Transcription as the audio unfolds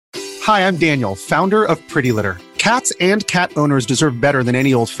Hi, I'm Daniel, founder of Pretty Litter. Cats and cat owners deserve better than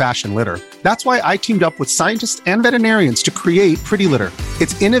any old-fashioned litter. That's why I teamed up with scientists and veterinarians to create Pretty Litter.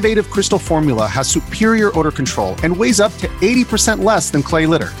 Its innovative crystal formula has superior odor control and weighs up to 80% less than clay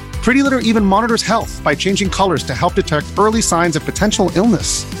litter. Pretty Litter even monitors health by changing colors to help detect early signs of potential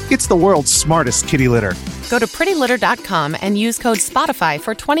illness. It's the world's smartest kitty litter. Go to prettylitter.com and use code SPOTIFY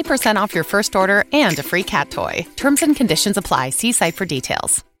for 20% off your first order and a free cat toy. Terms and conditions apply. See site for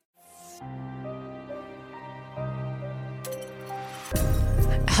details.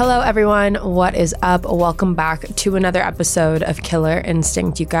 Hello, everyone. What is up? Welcome back to another episode of Killer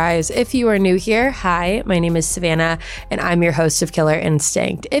Instinct, you guys. If you are new here, hi, my name is Savannah, and I'm your host of Killer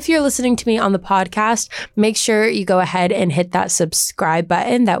Instinct. If you're listening to me on the podcast, make sure you go ahead and hit that subscribe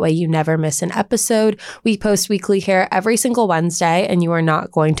button. That way you never miss an episode. We post weekly here every single Wednesday, and you are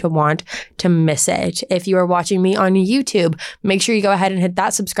not going to want to miss it. If you are watching me on YouTube, make sure you go ahead and hit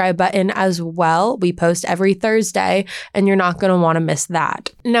that subscribe button as well. We post every Thursday, and you're not going to want to miss that.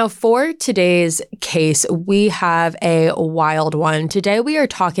 Now, for today's case, we have a wild one. Today, we are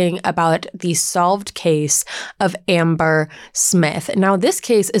talking about the solved case of Amber Smith. Now, this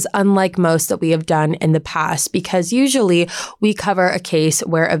case is unlike most that we have done in the past because usually we cover a case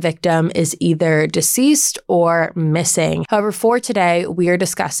where a victim is either deceased or missing. However, for today, we are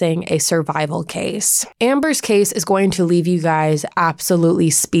discussing a survival case. Amber's case is going to leave you guys absolutely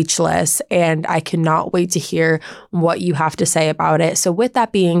speechless, and I cannot wait to hear what you have to say about it. So with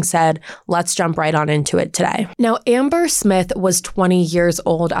that being said, let's jump right on into it today. Now, Amber Smith was 20 years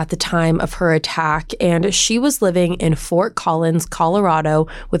old at the time of her attack, and she was living in Fort Collins, Colorado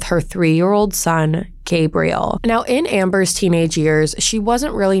with her 3-year-old son, Gabriel. Now, in Amber's teenage years, she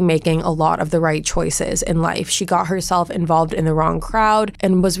wasn't really making a lot of the right choices in life. She got herself involved in the wrong crowd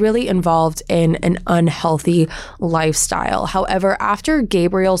and was really involved in an unhealthy lifestyle. However, after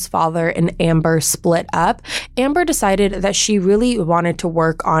Gabriel's father and Amber split up, Amber decided that she really wanted to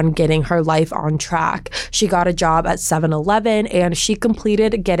work on getting her life on track. She got a job at 7-Eleven and she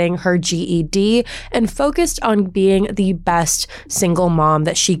completed getting her GED and focused on being the best single mom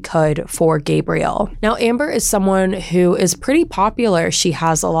that she could for Gabriel. Now, Amber is someone who is pretty popular. She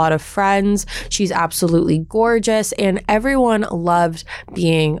has a lot of friends. She's absolutely gorgeous, and everyone loved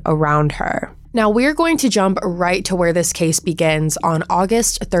being around her. Now, we're going to jump right to where this case begins on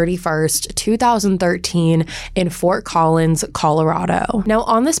August 31st, 2013 in Fort Collins, Colorado. Now,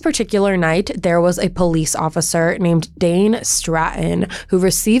 on this particular night, there was a police officer named Dane Stratton who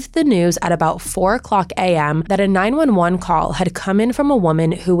received the news at about 4:00 a.m. that a 911 call had come in from a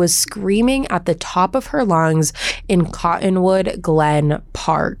woman who was screaming at the top of her lungs in Cottonwood Glen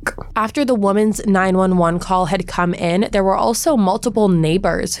Park. After the woman's 911 call had come in, there were also multiple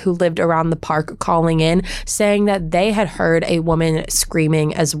neighbors who lived around the park calling in, saying that they had heard a woman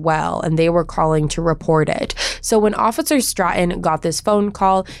screaming as well, and they were calling to report it. So when Officer Stratton got this phone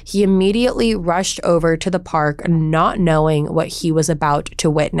call, he immediately rushed over to the park, not knowing what he was about to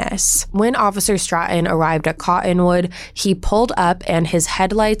witness. When Officer Stratton arrived at Cottonwood, he pulled up and his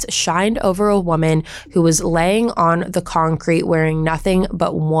headlights shined over a woman who was laying on the concrete wearing nothing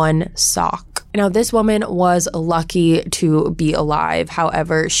but one sock. Now, this woman was lucky to be alive.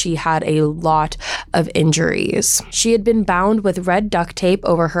 However, she had a lot of injuries. She had been bound with red duct tape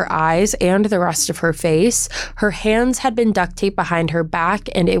over her eyes and the rest of her face. Her hands had been duct taped behind her back,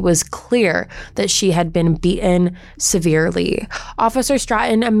 and it was clear that she had been beaten severely. Officer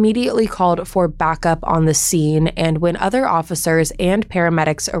Stratton immediately called for backup on the scene, and when other officers and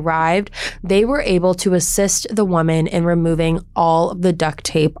paramedics arrived, they were able to assist the woman in removing all of the duct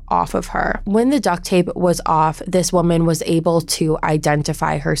tape off of her. When the duct tape was off, this woman was able to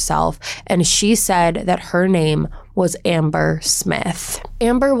identify herself, and she said that her name was Amber Smith.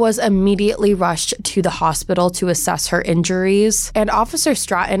 Amber was immediately rushed to the hospital to assess her injuries, and Officer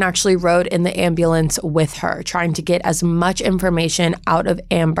Stratton actually rode in the ambulance with her, trying to get as much information out of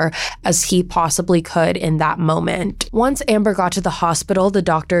Amber as he possibly could in that moment. Once Amber got to the hospital, the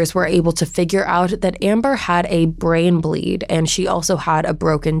doctors were able to figure out that Amber had a brain bleed, and she also had a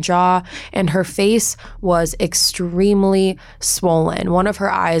broken jaw, and her face was extremely swollen. One of her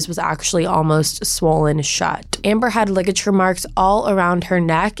eyes was actually almost swollen shut. Amber had ligature marks all around her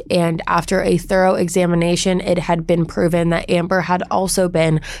neck, and after a thorough examination, it had been proven that Amber had also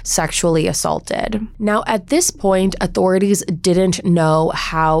been sexually assaulted. Now, at this point, authorities didn't know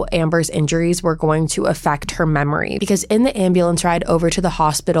how Amber's injuries were going to affect her memory, because in the ambulance ride over to the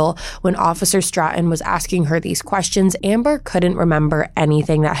hospital, when Officer Stratton was asking her these questions, Amber couldn't remember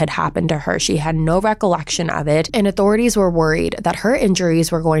anything that had happened to her. She had no recollection of it, and authorities were worried that her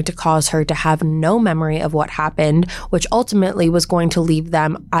injuries were going to cause her to have no memory of what happened happened, which ultimately was going to leave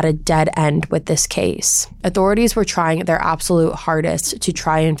them at a dead end with this case. Authorities were trying their absolute hardest to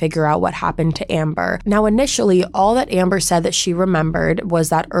try and figure out what happened to Amber. Now, initially, all that Amber said that she remembered was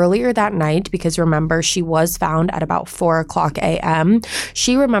that earlier that night, because remember, she was found at about 4:00 a.m.,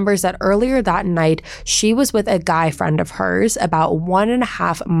 she remembers that earlier that night, she was with a guy friend of hers about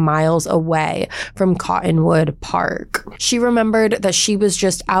 1.5 miles away from Cottonwood Park. She remembered that she was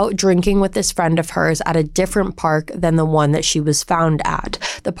just out drinking with this friend of hers at a different park than the one that she was found at.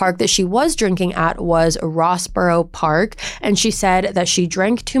 The park that she was drinking at was Rossboro Park, and she said that she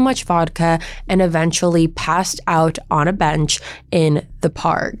drank too much vodka and eventually passed out on a bench in the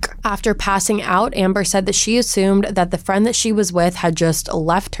park. After passing out, Amber said that she assumed that the friend that she was with had just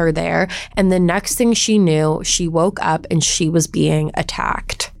left her there, and the next thing she knew, she woke up and she was being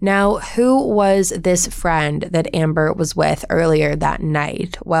attacked. Now, who was this friend that Amber was with earlier that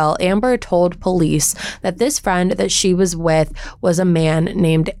night? Well, Amber told police that this friend that she was with was a man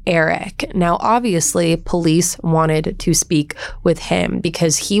named Eric. Now, obviously, police wanted to speak with him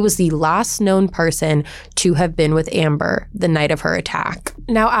because he was the last known person to have been with Amber the night of her attack.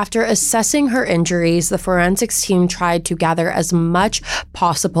 Now, after assessing her injuries, the forensics team tried to gather as much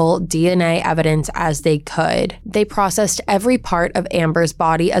possible DNA evidence as they could. They processed every part of Amber's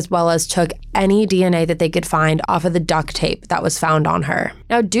body as well as took any DNA that they could find off of the duct tape that was found on her.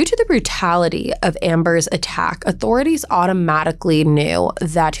 Now, due to the brutality of Amber's attack, authorities automatically knew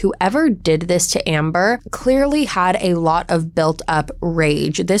that whoever did this to Amber clearly had a lot of built-up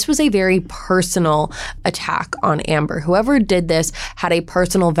rage. This was a very personal attack on Amber. Whoever did this had a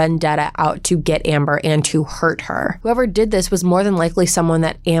personal vendetta out to get Amber and to hurt her. Whoever did this was more than likely someone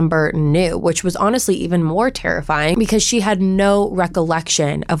that Amber knew, which was honestly even more terrifying because she had no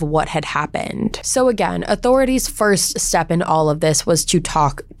recollection of what had happened. So again, authorities' first step in all of this was to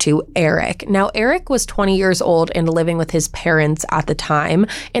talk to Eric. Now, Eric was 20 years old and living with his parents at the time,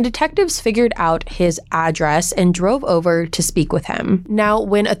 and detectives figured out his address and drove over to speak with him. Now,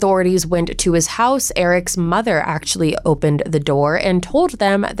 when authorities went to his house, Eric's mother actually opened the door and told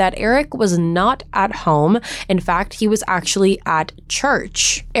them that Eric was not at home. In fact, he was actually at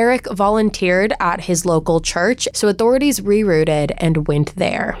church. Eric volunteered at his local church, so authorities rerouted and went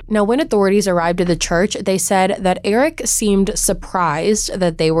there. Now, when authorities arrived at the church, they said that Eric seemed surprised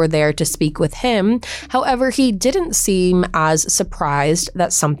that they were there to speak with him. However, he didn't seem as surprised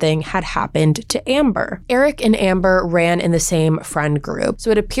that something had happened to Amber. Eric and Amber ran in the same friend group, so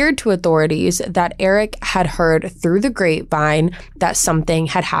it appeared to authorities that Eric had heard through the grapevine that something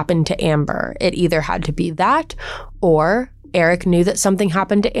had happened to Amber. It either had to be that, or Eric knew that something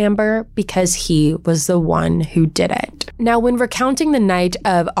happened to Amber because he was the one who did it. Now, when recounting the night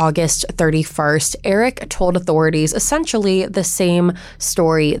of August 31st, Eric told authorities essentially the same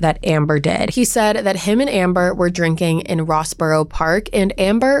story that Amber did. He said that him and Amber were drinking in Rossboro Park, and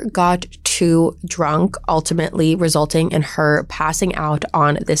Amber got too drunk, ultimately resulting in her passing out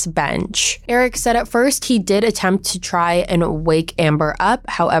on this bench. Eric said at first he did attempt to try and wake Amber up,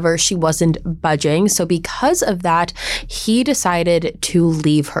 however, she wasn't budging, so because of that, he decided to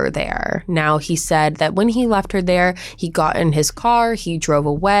leave her there. Now, he said that when he left her there, he got in his car, he drove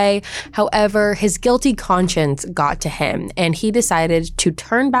away. However, his guilty conscience got to him, and he decided to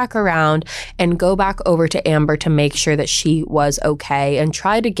turn back around and go back over to Amber to make sure that she was okay and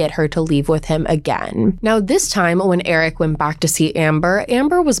try to get her to leave with him again. Now, this time when Eric went back to see Amber,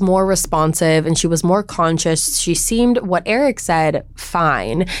 Amber was more responsive and she was more conscious. She seemed, what Eric said,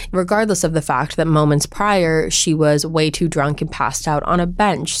 fine, regardless of the fact that moments prior, she was way too drunk and passed out on a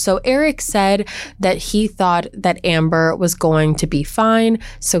bench. So Eric said that he thought that Amber was going to be fine,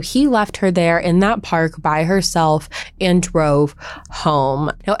 so he left her there in that park by herself and drove home.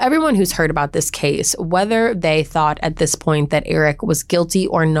 Now, everyone who's heard about this case, whether they thought at this point that Eric was guilty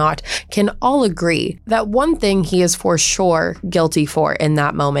or not, can all agree that one thing he is for sure guilty for in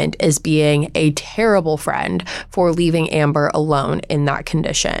that moment is being a terrible friend for leaving Amber alone in that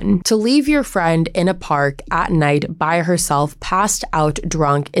condition. To leave your friend in a park at night by herself, passed out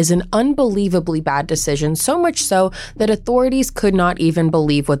drunk, is an unbelievably bad decision, so much so that authorities could not even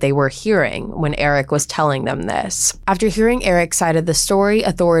believe what they were hearing when Eric was telling them this. After hearing Eric's side of the story,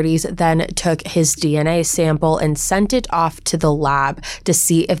 authorities then took his DNA sample and sent it off to the lab to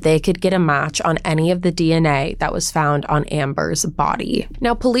see if they could could get a match on any of the DNA that was found on Amber's body.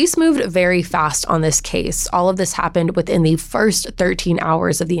 Now, police moved very fast on this case. All of this happened within the first 13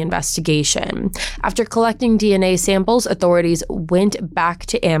 hours of the investigation. After collecting DNA samples, authorities went back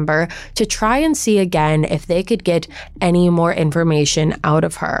to Amber to try and see again if they could get any more information out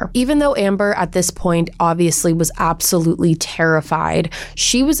of her. Even though Amber at this point obviously was absolutely terrified,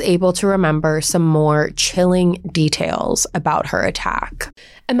 she was able to remember some more chilling details about her attack.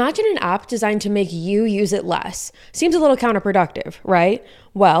 Imagine an app designed to make you use it less. Seems a little counterproductive, right?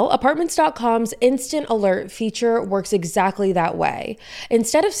 Well, Apartments.com's Instant Alert feature works exactly that way.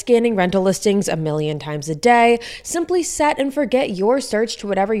 Instead of scanning rental listings a million times a day, simply set and forget your search to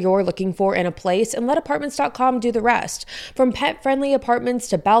whatever you're looking for in a place and let Apartments.com do the rest. From pet-friendly apartments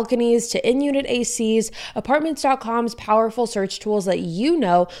to balconies to in-unit ACs, Apartments.com's powerful search tools let you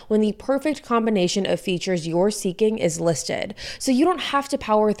know when the perfect combination of features you're seeking is listed. So you don't have to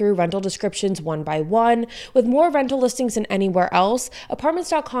power through rental descriptions one by one. With more rental listings than anywhere else,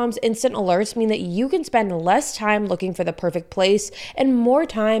 Apartments.com's instant alerts mean that you can spend less time looking for the perfect place and more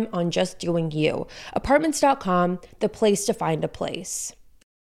time on just doing you. Apartments.com, the place to find a place.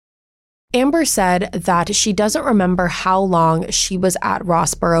 Amber said that she doesn't remember how long she was at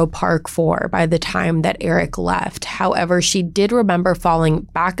Rossborough Park for by the time that Eric left. However, she did remember falling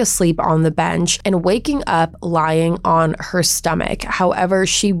back asleep on the bench and waking up lying on her stomach. However,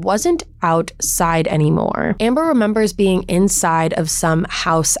 she wasn't outside anymore. Amber remembers being inside of some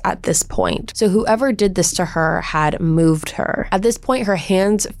house at this point. So whoever did this to her had moved her. At this point, her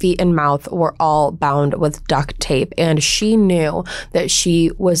hands, feet, and mouth were all bound with duct tape, and she knew that she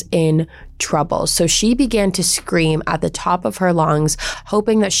was in trouble. So she began to scream at the top of her lungs,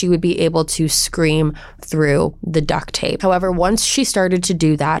 hoping that she would be able to scream through the duct tape. However, once she started to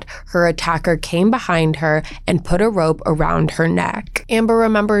do that, her attacker came behind her and put a rope around her neck. Amber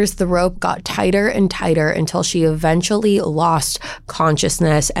remembers the rope got tighter and tighter until she eventually lost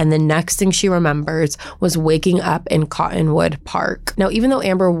consciousness, and the next thing she remembers was waking up in Cottonwood Park. Now, even though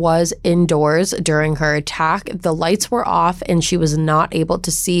Amber was indoors during her attack, the lights were off and she was not able to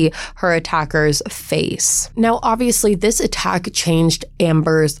see her attacker's face. Now, obviously, this attack changed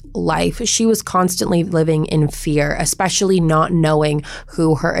Amber's life. She was constantly living in fear, especially not knowing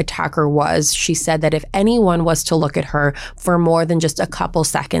who her attacker was. She said that if anyone was to look at her for more than just a couple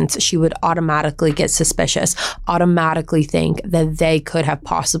seconds, she would automatically get suspicious, automatically think that they could have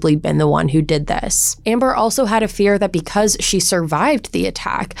possibly been the one who did this. Amber also had a fear that because she survived the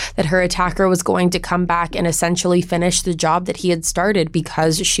attack, that her attacker was going to come back and essentially finish the job that he had started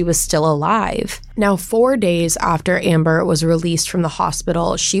because she was still alive. Now, 4 days after Amber was released from the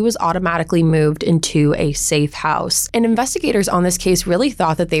hospital, she was automatically moved into a safe house. And investigators on this case really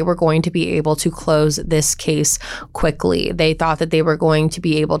thought that they were going to be able to close this case quickly. They thought that they were going to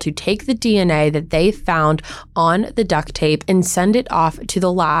be able to take the DNA that they found on the duct tape and send it off to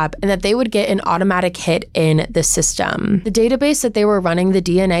the lab, and that they would get an automatic hit in the system. The database that they were running the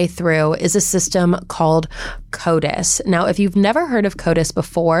DNA through is a system called CODIS. Now, if you've never heard of CODIS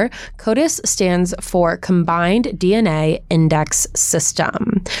before, CODIS stands for Combined DNA Index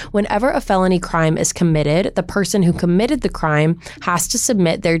System. Whenever a felony crime is committed, the person who committed the crime has to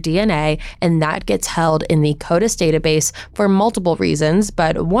submit their DNA, and that gets held in the CODIS database for multiple reasons,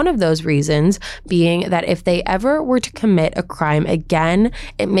 but one of those reasons being that if they ever were to commit a crime again,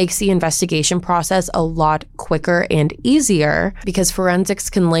 it makes the investigation process a lot quicker and easier because forensics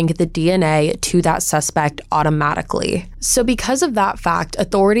can link the DNA to that suspect automatically. So because of that fact,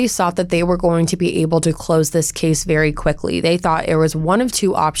 authorities thought that they were going to be able to close this case very quickly. They thought there was one of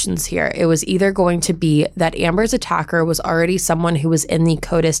two options here. It was either going to be that Amber's attacker was already someone who was in the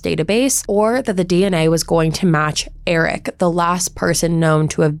CODIS database, or that the DNA was going to match Eric, the last person known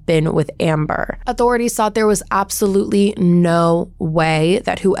to have been with Amber. Authorities thought there was absolutely no way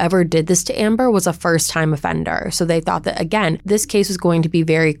that whoever did this to Amber was a first-time offender. So they thought that, again, this case was going to be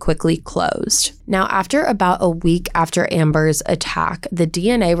very quickly closed. Now, after about a week after Amber's attack, the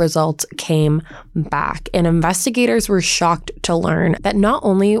DNA results came back, and investigators were shocked to learn that not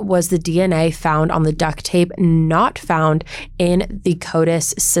only was the DNA found on the duct tape not found in the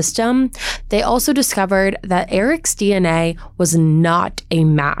CODIS system, they also discovered that Eric's DNA was not a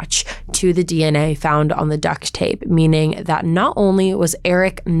match to the DNA found on the duct tape, meaning that not only was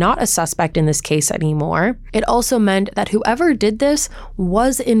Eric not a suspect in this case anymore, it also meant that whoever did this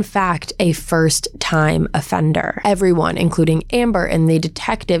was in fact a first-time offender. Everyone, including Amber and the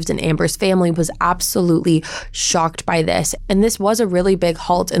detectives and Amber's family, was absolutely shocked by this. And this was a really big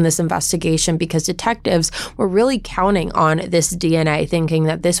halt in this investigation because detectives were really counting on this DNA, thinking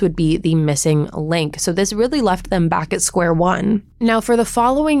that this would be the missing link. So this really left them back at square one. Now, for the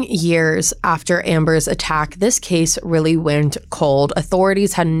following years after Amber's attack, this case really went cold.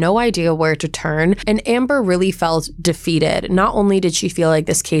 Authorities had no idea where to turn, and Amber really felt defeated. Not only did she feel like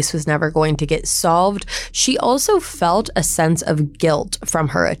this case was never going to get solved, she also felt a sense of guilt from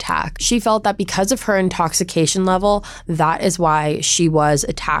her attack. She felt that because of her intoxication level, that is why she was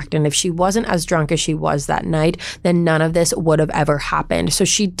attacked. And if she wasn't as drunk as she was that night, then none of this would have ever happened. So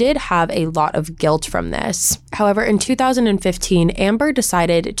she did have a lot of guilt from this. However, in 2015, Amber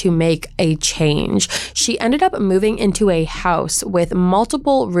decided to make a change. She ended up moving into a house with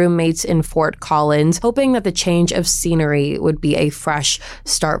multiple roommates in Fort Collins, hoping that the change of scenery would be a fresh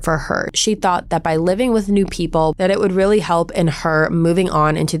start for her. She thought that by living with new people, that it would really help in her moving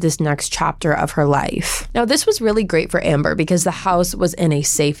on into this next chapter of her life. Now, this was really great for Amber because the house was in a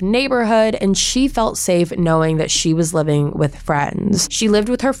safe neighborhood, and she felt safe knowing that she was living with friends. She lived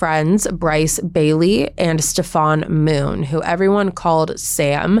with her friends, Bryce Bailey and Stefan Moon, who everyone called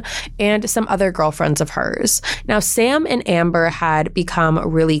Sam, and some other girlfriends of hers. Now, Sam and Amber had become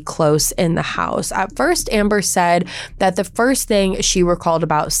really close in the house. At first, Amber said that the first thing she recalled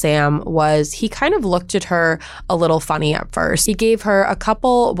about Sam was he kind of looked at her a little funny at first. He gave her a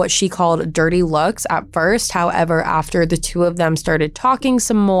couple what she called dirty looks at first. However, after the two of them started talking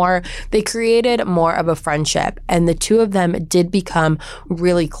some more, they created more of a friendship, and the two of them did become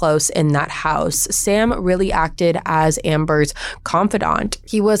really close in that house. Sam really acted as Amber's confidant.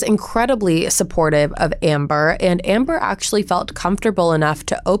 He was incredibly supportive of Amber, and Amber actually felt comfortable enough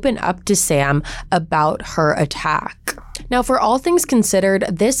to open up to Sam about her attack. Now, for all things considered,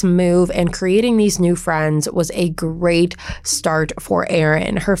 this move and creating these new friends was a great start for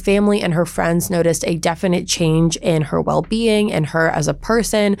Erin. Her family and her friends noticed a definite change in her well-being and her as a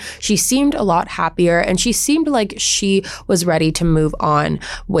person. She seemed a lot happier, and she seemed like she was ready to move on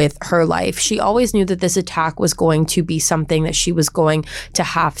with her life. She always knew that this attack was going to be something that she was going to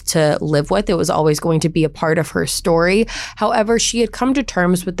have to live with. It was always going to be a part of her story. However, she had come to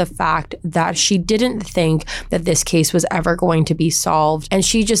terms with the fact that she didn't think that this case was ever going to be solved, and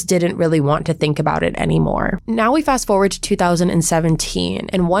she just didn't really want to think about it anymore. Now we fast forward to 2017,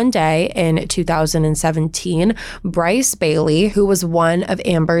 and one day in 2017, Bryce Bailey, who was one of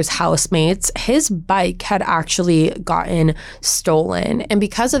Amber's housemates, his bike had actually gotten stolen, and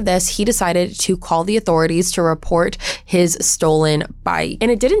because of this, he decided to call the authorities to report his stolen bike.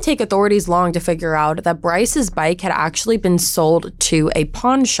 And it didn't take authorities long to figure out that Bryce's bike had actually been sold to a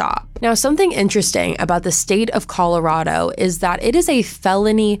pawn shop. Now, something interesting about the state of Colorado is that it is a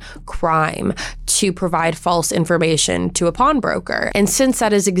felony crime to provide false information to a pawnbroker. And since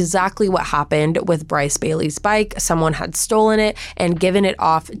that is exactly what happened with Bryce Bailey's bike, someone had stolen it and given it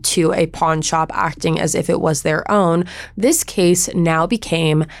off to a pawn shop acting as if it was their own, this case now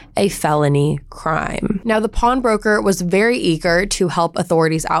became a felony crime. Now, the pawnbroker was very eager to help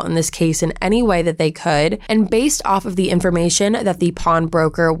authorities out in this case in any way that they could. And based off of the information that the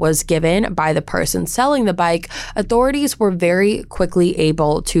pawnbroker was given by the person selling the bike, authorities were very quickly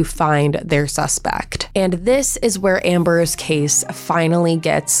able to find their suspect. And this is where Amber's case finally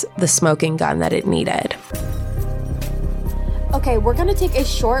gets the smoking gun that it needed. Okay, we're going to take a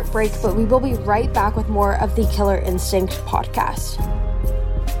short break, but we will be right back with more of the Killer Instinct podcast.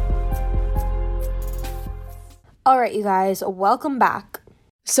 All right, you guys, welcome back.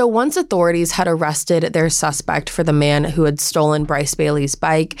 So once authorities had arrested their suspect for the man who had stolen Bryce Bailey's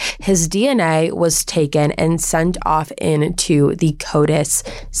bike, his DNA was taken and sent off into the CODIS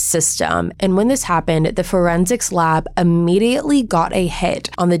system. And when this happened, the forensics lab immediately got a hit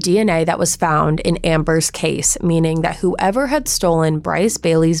on the DNA that was found in Amber's case, meaning that whoever had stolen Bryce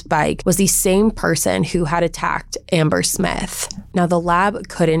Bailey's bike was the same person who had attacked Amber Smith. Now, the lab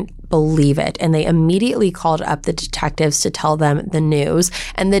couldn't believe it, and they immediately called up the detectives to tell them the news,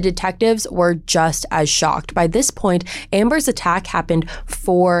 and the detectives were just as shocked. By this point, Amber's attack happened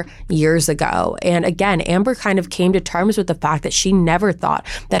 4 years ago, and again, Amber kind of came to terms with the fact that she never thought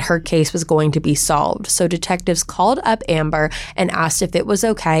that her case was going to be solved. So detectives called up Amber and asked if it was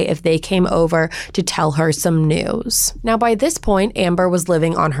okay if they came over to tell her some news. Now, by this point, Amber was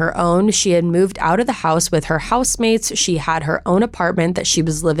living on her own. She had moved out of the house with her housemates. She had her own apartment that she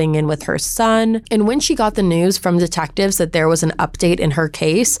was living in with her son. And when she got the news from detectives that there was an update in her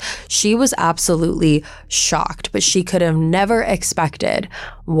case, she was absolutely shocked, but she could have never expected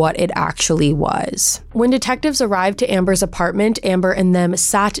what it actually was. When detectives arrived to Amber's apartment, Amber and them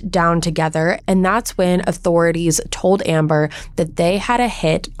sat down together, and that's when authorities told Amber that they had a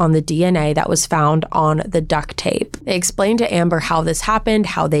hit on the DNA that was found on the duct tape. They explained to Amber how this happened,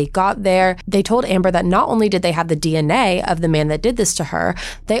 how they got there. They told Amber that not only did they have the DNA of the man that did this to her,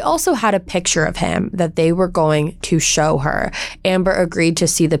 they also had a picture of him that they were going to show her. Amber agreed to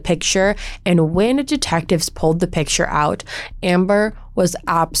see the picture, and when detectives pulled the picture out, Amber was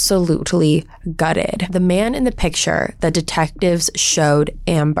absolutely gutted. The man in the picture that detectives showed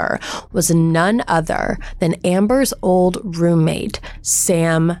Amber was none other than Amber's old roommate,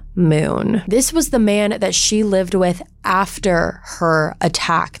 Sam Moon. This was the man that she lived with after her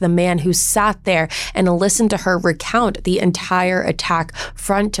attack, the man who sat there and listened to her recount the entire attack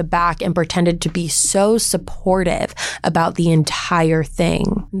front to back and pretended to be so supportive about the entire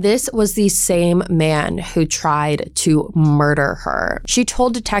thing. This was the same man who tried to murder her. She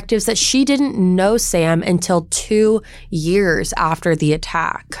told detectives that she didn't know Sam until 2 years after the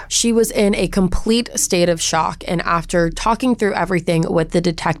attack. She was in a complete state of shock, and after talking through everything with the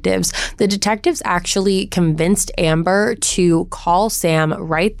detectives actually convinced Amber to call Sam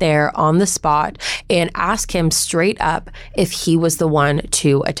right there on the spot and ask him straight up if he was the one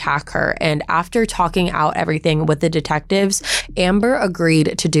to attack her. And after talking out everything with the detectives, Amber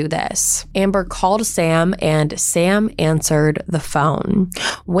agreed to do this. Amber called Sam, and Sam answered the phone.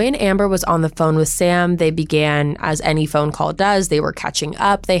 When Amber was on the phone with Sam, they began, as any phone call does, they were catching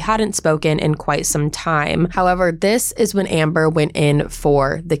up. They hadn't spoken in quite some time. However, this is when Amber went in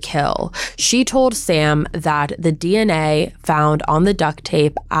for the kill. She told Sam that the DNA found on the duct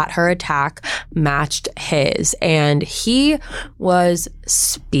tape at her attack matched his, and he was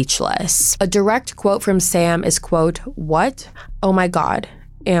speechless. A direct quote from Sam is, quote, "What? Oh my God.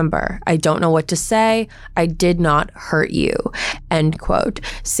 Amber, I don't know what to say. I did not hurt you," end quote.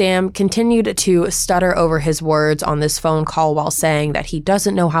 Sam continued to stutter over his words on this phone call while saying that he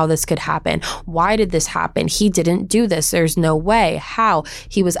doesn't know how this could happen. Why did this happen? He didn't do this. There's no way. How?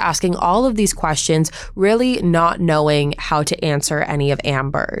 He was asking all of these questions, really not knowing how to answer any of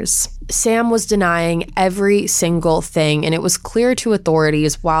Amber's. Sam was denying every single thing, and it was clear to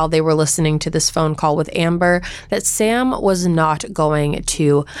authorities while they were listening to this phone call with Amber that Sam was not going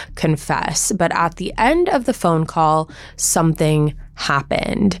to confess. But at the end of the phone call, something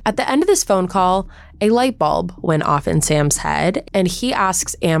happened. At the end of this phone call, a light bulb went off in Sam's head, and he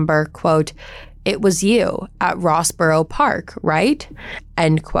asks Amber, quote, "It was you at Rossborough Park, right?"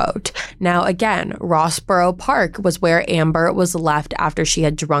 End quote. Now, again, Rossborough Park was where Amber was left after she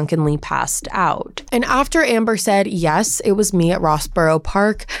had drunkenly passed out. And after Amber said, "Yes, it was me at Rossborough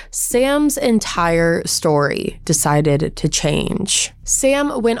Park," Sam's entire story decided to change.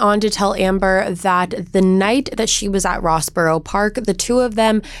 Sam went on to tell Amber that the night that she was at Rossborough Park, the two of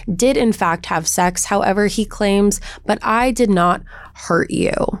them did in fact have sex. However, he claims, "But I did not hurt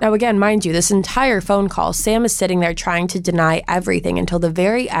you." Now, again, mind you, this entire phone call, Sam is sitting there trying to deny everything until the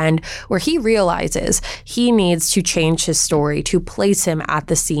very end, where he realizes he needs to change his story to place him at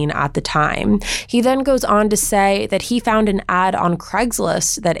the scene at the time. He then goes on to say that he found an ad on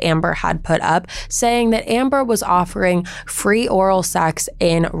Craigslist that Amber had put up saying that Amber was offering free oral sex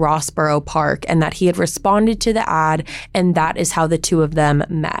in Rossborough Park, and that he had responded to the ad, and that is how the two of them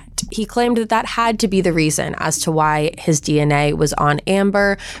met. He claimed that that had to be the reason as to why his DNA was on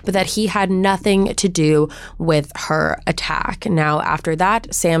Amber, but that he had nothing to do with her attack. Now, after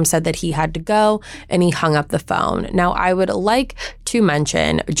that, Sam said that he had to go, and he hung up the phone. Now, I would like to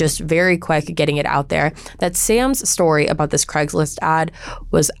mention, just very quick, getting it out there, that Sam's story about this Craigslist ad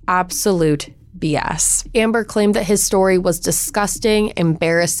was absolute BS. Amber claimed that his story was disgusting,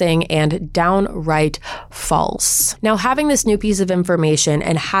 embarrassing, and downright false. Now, having this new piece of information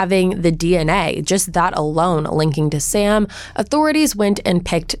and having the DNA, just that alone linking to Sam, authorities went and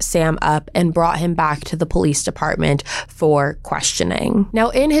picked Sam up and brought him back to the police department for questioning. Now,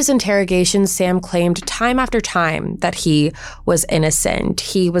 in his interrogation, Sam claimed time after time that he was innocent.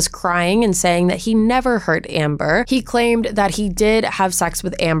 He was crying and saying that he never hurt Amber. He claimed that he did have sex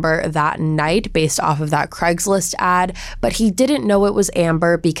with Amber that night based off of that Craigslist ad, but he didn't know it was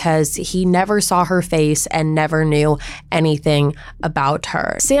Amber because he never saw her face and never knew anything about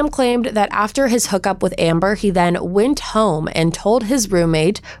her. Sam claimed that after his hookup with Amber, he then went home and told his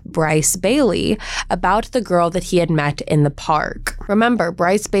roommate, Bryce Bailey, about the girl that he had met in the park. Remember,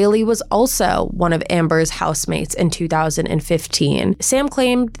 Bryce Bailey was also one of Amber's housemates in 2015. Sam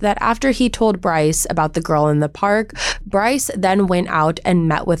claimed that after he told Bryce about the girl in the park, Bryce then went out and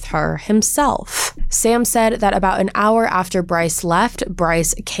met with her himself. himself. Sam said that about an hour after Bryce left,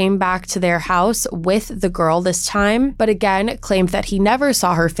 Bryce came back to their house with the girl this time, but again claimed that he never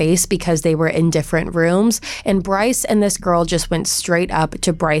saw her face because they were in different rooms, and Bryce and this girl just went straight up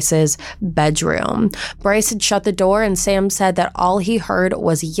to Bryce's bedroom. Bryce had shut the door, and Sam said that all he heard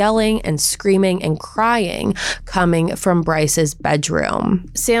was yelling and screaming and crying coming from Bryce's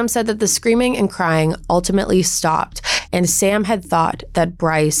bedroom. Sam said that the screaming and crying ultimately stopped, and Sam had thought that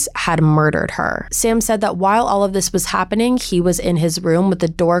Bryce had murdered her. Sam said that while all of this was happening, he was in his room with the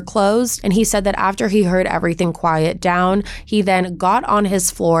door closed, and he said that after he heard everything quiet down, he then got on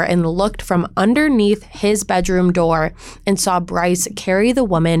his floor and looked from underneath his bedroom door and saw Bryce carry the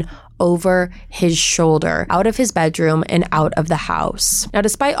woman over his shoulder, out of his bedroom and out of the house. Now,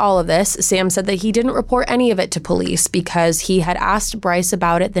 despite all of this, Sam said that he didn't report any of it to police because he had asked Bryce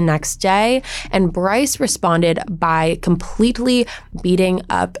about it the next day, and Bryce responded by completely beating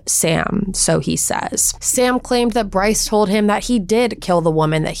up Sam, so he says. Sam claimed that Bryce told him that he did kill the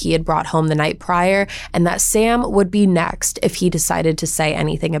woman that he had brought home the night prior, and that Sam would be next if he decided to say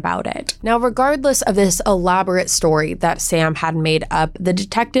anything about it. Now, regardless of this elaborate story that Sam had made up, the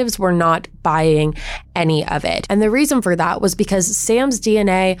detectives were not buying any of it. And the reason for that was because Sam's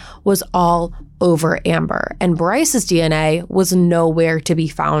DNA was all over Amber, and Bryce's DNA was nowhere to be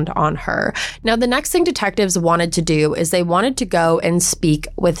found on her. Now, the next thing detectives wanted to do is they wanted to go and speak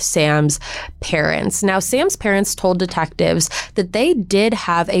with Sam's parents. Now, Sam's parents told detectives that they did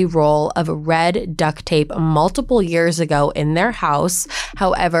have a roll of red duct tape multiple years ago in their house.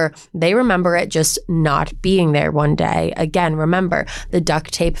 However, they remember it just not being there one day. Again, remember, the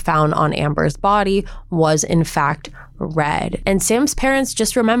duct tape found on Amber's body was in fact red. And Sam's parents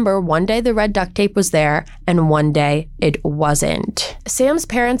just remember one day the red duct tape was there and one day it wasn't. Sam's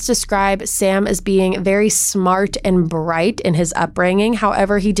parents describe Sam as being very smart and bright in his upbringing.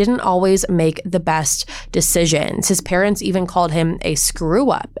 However, he didn't always make the best decisions. His parents even called him a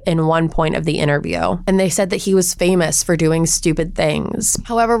screw up in one point of the interview. And they said that he was famous for doing stupid things.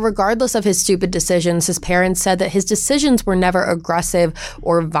 However, regardless of his stupid decisions, his parents said that his decisions were never aggressive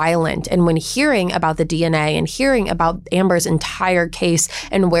or violent. And when hearing about the DNA and hearing about Amber's entire case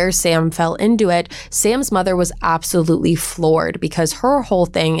and where Sam fell into it, Sam's mother was absolutely floored because her whole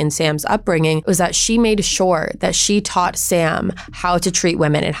thing in Sam's upbringing was that she made sure that she taught Sam how to treat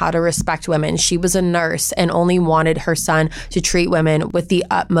women and how to respect women. She was a nurse and only wanted her son to treat women with the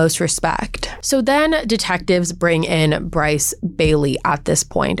utmost respect. So then detectives bring in Bryce Bailey at this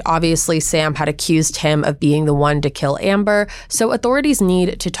point. Obviously, Sam had accused him of being the one to kill Amber, so authorities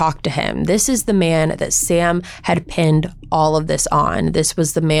need to talk to him. This is the man that Sam had pinned all of this on. This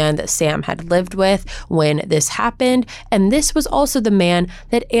was the man that Sam had lived with when this happened, and this was also the man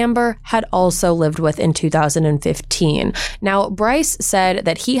that Amber had also lived with in 2015. Now, Bryce said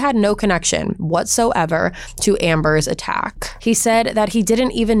that he had no connection whatsoever to Amber's attack. He said that he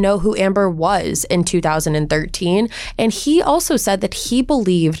didn't even know who Amber was in 2013, and he also said that he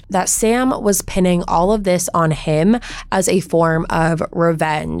believed that Sam was pinning all of this on him as a form of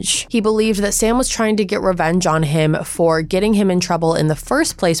revenge. He believed that Sam was trying to get revenge on him for getting him in trouble in the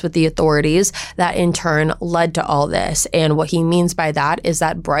first place with the authorities that in turn led to all this. And what he means by that is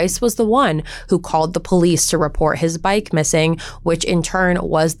that Bryce was the one who called the police to report his bike missing, which in turn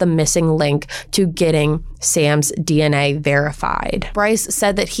was the missing link to getting Sam's DNA verified. Bryce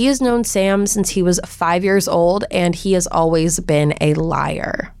said that he has known Sam since he was 5 years old, and he has always been a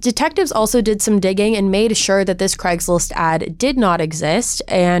liar. Detectives also did some digging and made sure that this Craigslist ad did not exist,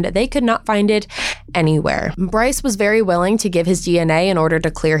 and they could not find it anywhere. Bryce was very willing to give his DNA in order to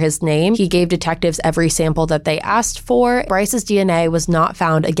clear his name. He gave detectives every sample that they asked for. Bryce's DNA was not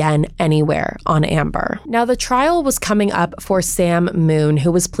found again anywhere on Amber. Now, the trial was coming up for Sam Moon,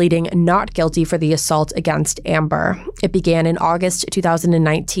 who was pleading not guilty for the assault against Amber. It began in August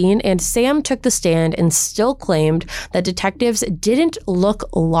 2019, and Sam took the stand and still claimed that detectives didn't look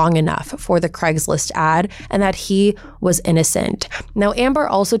long enough for the Craigslist ad and that he was innocent. Now, Amber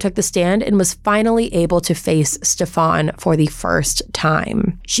also took the stand and was finally able to face Stefan for the first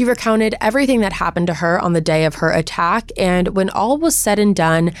time. She recounted everything that happened to her on the day of her attack, and when all was said and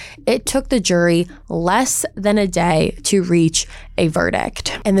done, it took the jury less than a day to reach a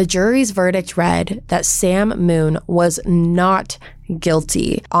verdict. And the jury's verdict read that Sam Moon was not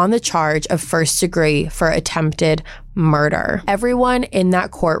guilty on the charge of first degree for attempted murder. Everyone in that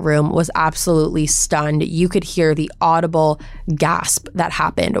courtroom was absolutely stunned. You could hear the audible gasp that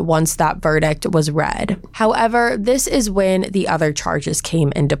happened once that verdict was read. However, this is when the other charges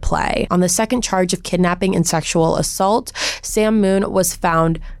came into play. On the second charge of kidnapping and sexual assault, Sam Moon was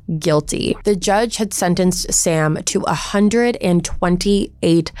found guilty. The judge had sentenced Sam to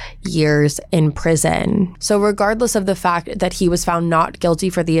 128 years in prison. So regardless of the fact that he was found not guilty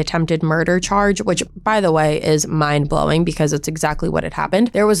for the attempted murder charge, which by the way is mind-blowing because it's exactly what had happened,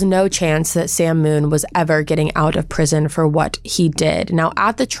 there was no chance that Sam Moon was ever getting out of prison for what he did. Now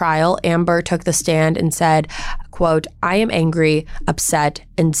at the trial, Amber took the stand and said, quote, "I am angry, upset,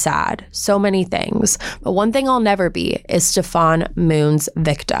 and sad. So many things. But one thing I'll never be is Stefan Moon's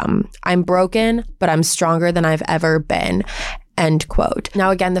victim. I'm broken, but I'm stronger than I've ever been." End quote. Now,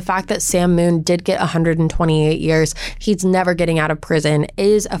 again, the fact that Sam Moon did get 128 years, he's never getting out of prison,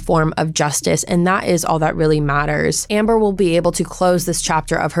 is a form of justice, and that is all that really matters. Amber will be able to close this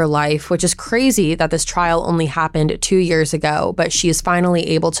chapter of her life, which is crazy that this trial only happened 2 years ago, but she is finally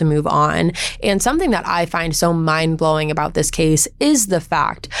able to move on. And something that I find so mind-blowing about this case is the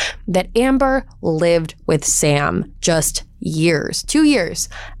fact that Amber lived with Sam just years, 2 years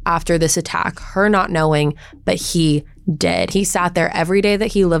after this attack, her not knowing, but he did. He sat there every day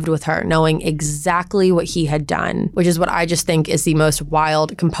that he lived with her, knowing exactly what he had done, which is what I just think is the most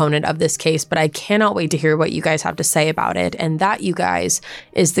wild component of this case. But I cannot wait to hear what you guys have to say about it. And that, you guys,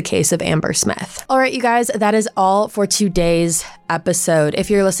 is the case of Amber Smith. All right, you guys, that is all for today's episode. If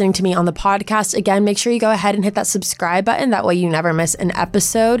you're listening to me on the podcast, again, make sure you go ahead and hit that subscribe button. That way you never miss an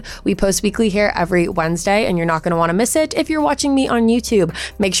episode. We post weekly here every Wednesday, and you're not going to want to miss it if you're watching me on YouTube.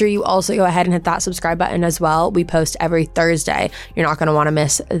 Make sure you also go ahead and hit that subscribe button as well. We post every Thursday. You're not going to want to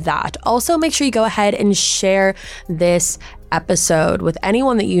miss that. Also, make sure you go ahead and share this episode with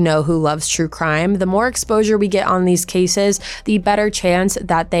anyone that you know who loves true crime. The more exposure we get on these cases, the better chance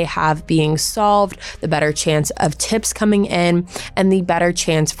that they have being solved, the better chance of tips coming in, and the better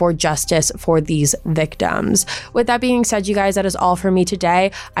chance for justice for these victims. With that being said, you guys, that is all for me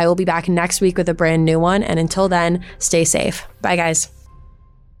today. I will be back next week with a brand new one. And until then, stay safe. Bye, guys.